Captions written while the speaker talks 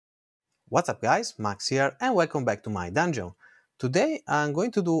What's up guys, Max here and welcome back to my dungeon. Today I'm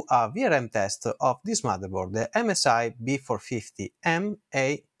going to do a VRM test of this motherboard, the MSI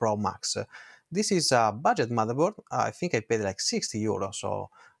B450M-A Pro MAX. This is a budget motherboard. I think I paid like 60 euros, so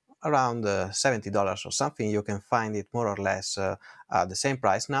around $70 or something. You can find it more or less at the same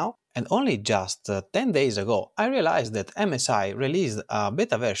price now. And only just 10 days ago I realized that MSI released a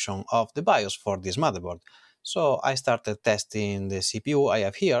beta version of the BIOS for this motherboard. So I started testing the CPU I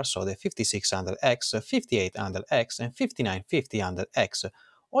have here, so the 5600X, 5800X and 5950X.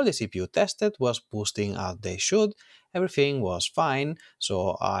 All the CPU tested was boosting as they should, everything was fine,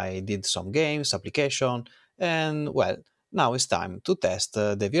 so I did some games, application, and well, now it's time to test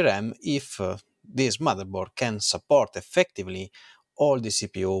the VRM if this motherboard can support effectively all the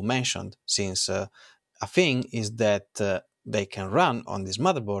CPU mentioned, since a thing is that they can run on this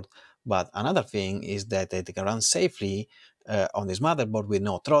motherboard, but another thing is that they can run safely on this motherboard with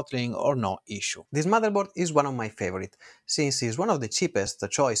no throttling or no issue. This motherboard is one of my favorite, since it's one of the cheapest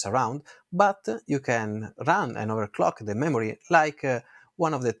choice around, but you can run and overclock the memory like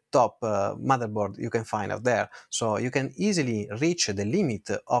one of the top motherboard you can find out there. So you can easily reach the limit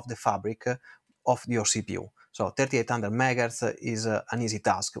of the fabric of your CPU. So 3800 MHz is an easy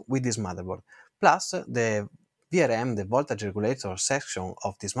task with this motherboard. Plus, the VRM, the voltage regulator section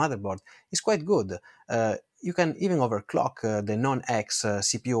of this motherboard, is quite good. You can even overclock the non-X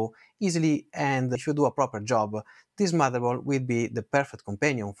CPU easily, and if you do a proper job, this motherboard will be the perfect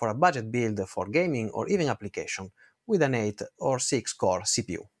companion for a budget build for gaming or even application with an 8 or 6 core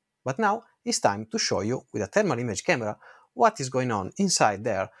CPU. But now it's time to show you with a thermal image camera what is going on inside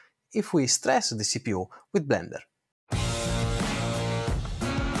there if we stress the CPU with Blender.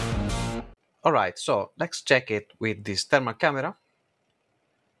 Alright, so let's check it with this thermal camera.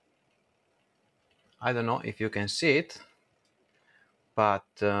 I don't know if you can see it, but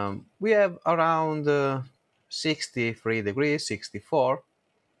we have around 63 degrees, 64,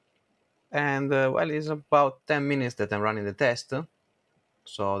 and well, it's about 10 minutes that I'm running the test,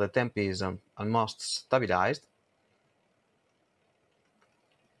 so the temp is almost stabilized.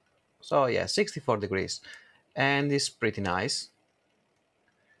 So yeah, 64 degrees, and it's pretty nice,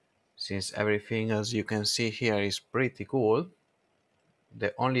 since everything, as you can see here, is pretty cool.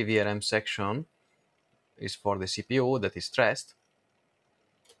 The only VRM section is for the CPU that is stressed.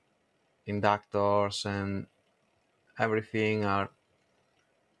 Inductors and everything are,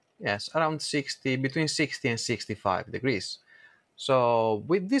 yes, around 60, between 60 and 65 degrees. So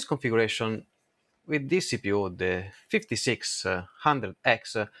with this configuration, with this CPU, the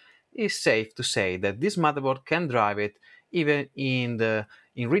 5600X, it's safe to say that this motherboard can drive it even in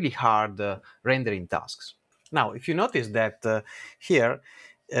really hard rendering tasks. Now, if you notice that here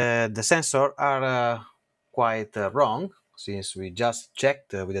the sensors are quite wrong, since we just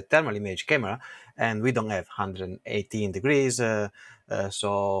checked with the thermal image camera and we don't have 118 degrees.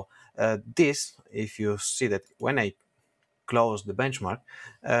 So this, if you see that when I close the benchmark,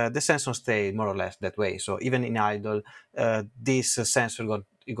 the sensor stay more or less that way. So even in idle, this sensor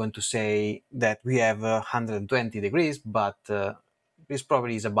is going to say that we have 120 degrees, but this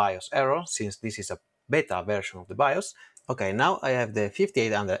probably is a BIOS error, since this is a beta version of the BIOS. Okay, now I have the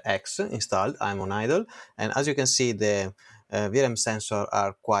 5800X installed, I'm on idle, and as you can see, the VRM sensor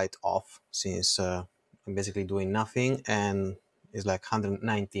are quite off, since I'm basically doing nothing, and it's like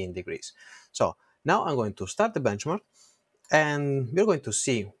 119 degrees. So now I'm going to start the benchmark, and we're going to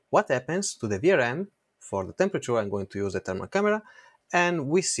see what happens to the VRM. For the temperature, I'm going to use the thermal camera, and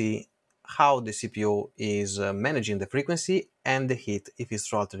we see how the CPU is managing the frequency and the heat, if it's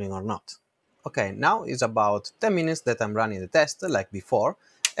throttling or not. Okay, now it's about 10 minutes that I'm running the test like before,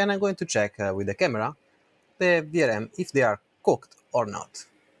 and I'm going to check with the camera the VRM if they are cooked or not.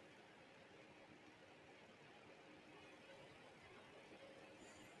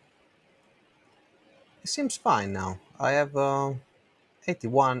 It seems fine now. I have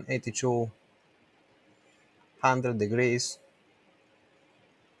 81, 82, 100 degrees.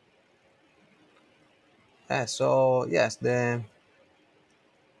 So yes, the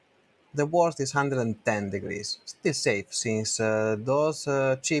worst is 110 degrees. Still safe, since those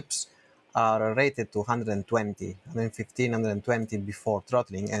chips are rated to 120, 115, 120 before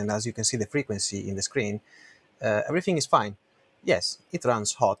throttling, and as you can see the frequency in the screen, everything is fine. Yes, it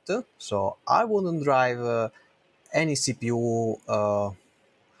runs hot, so I wouldn't drive any CPU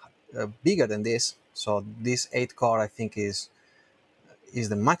bigger than this. So this 8 core I think is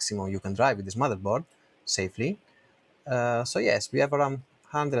the maximum you can drive with this motherboard safely. So yes, we have around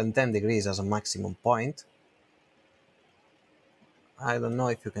 110 degrees as a maximum point. I don't know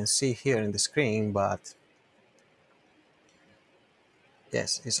if you can see here in the screen, but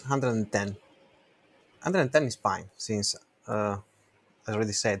Yes, it's 110. 110 is fine since, as I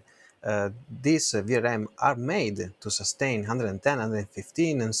already said, these VRM are made to sustain 110,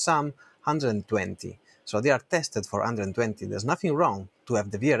 115, and some 120. So they are tested for 120. There's nothing wrong to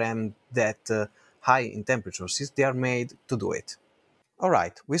have the VRM that high in temperature since they are made to do it.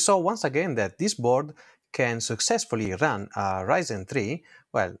 Alright, we saw once again that this board can successfully run a Ryzen 3,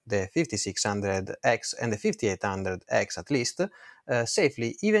 well, the 5600X and the 5800X at least,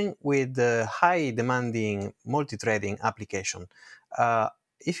 safely even with the high demanding multi-threading application.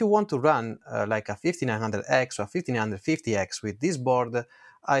 If you want to run like a 5900X or 5950X with this board,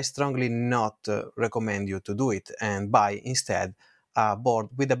 I strongly not recommend you to do it and buy instead a board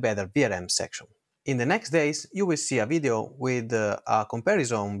with a better VRM section. In the next days, you will see a video with a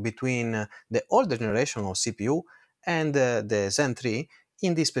comparison between the older generation of CPU and the Zen3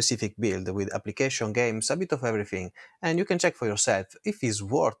 in this specific build with application, games, a bit of everything, and you can check for yourself if it's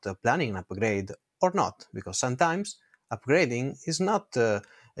worth planning an upgrade or not, because sometimes upgrading is not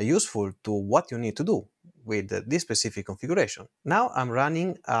useful to what you need to do with this specific configuration. Now I'm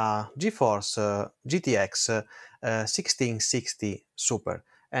running a GeForce GTX 1660 Super,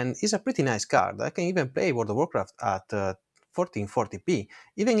 and it's a pretty nice card. I can even play World of Warcraft at 1440p,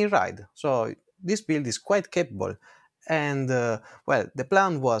 even in RAID, so this build is quite capable. And well, the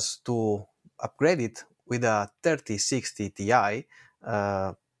plan was to upgrade it with a 3060 Ti,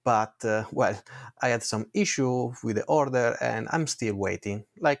 uh, but well, I had some issue with the order and I'm still waiting,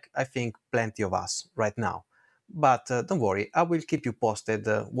 like I think plenty of us right now. But don't worry, I will keep you posted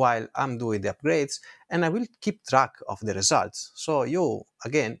while I'm doing the upgrades, and I will keep track of the results. So you,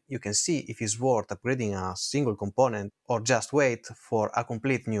 again, you can see if it's worth upgrading a single component or just wait for a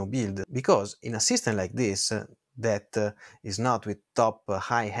complete new build. Because in a system like this, that is not with top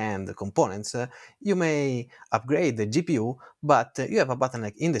high-end components, you may upgrade the GPU, but you have a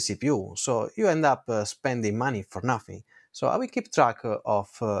bottleneck in the CPU, so you end up spending money for nothing. So I will keep track of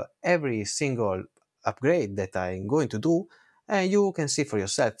every single upgrade that I'm going to do, and you can see for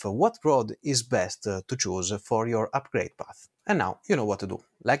yourself what road is best to choose for your upgrade path. And now you know what to do.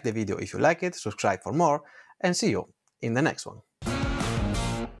 Like the video if you like it, subscribe for more, and see you in the next one.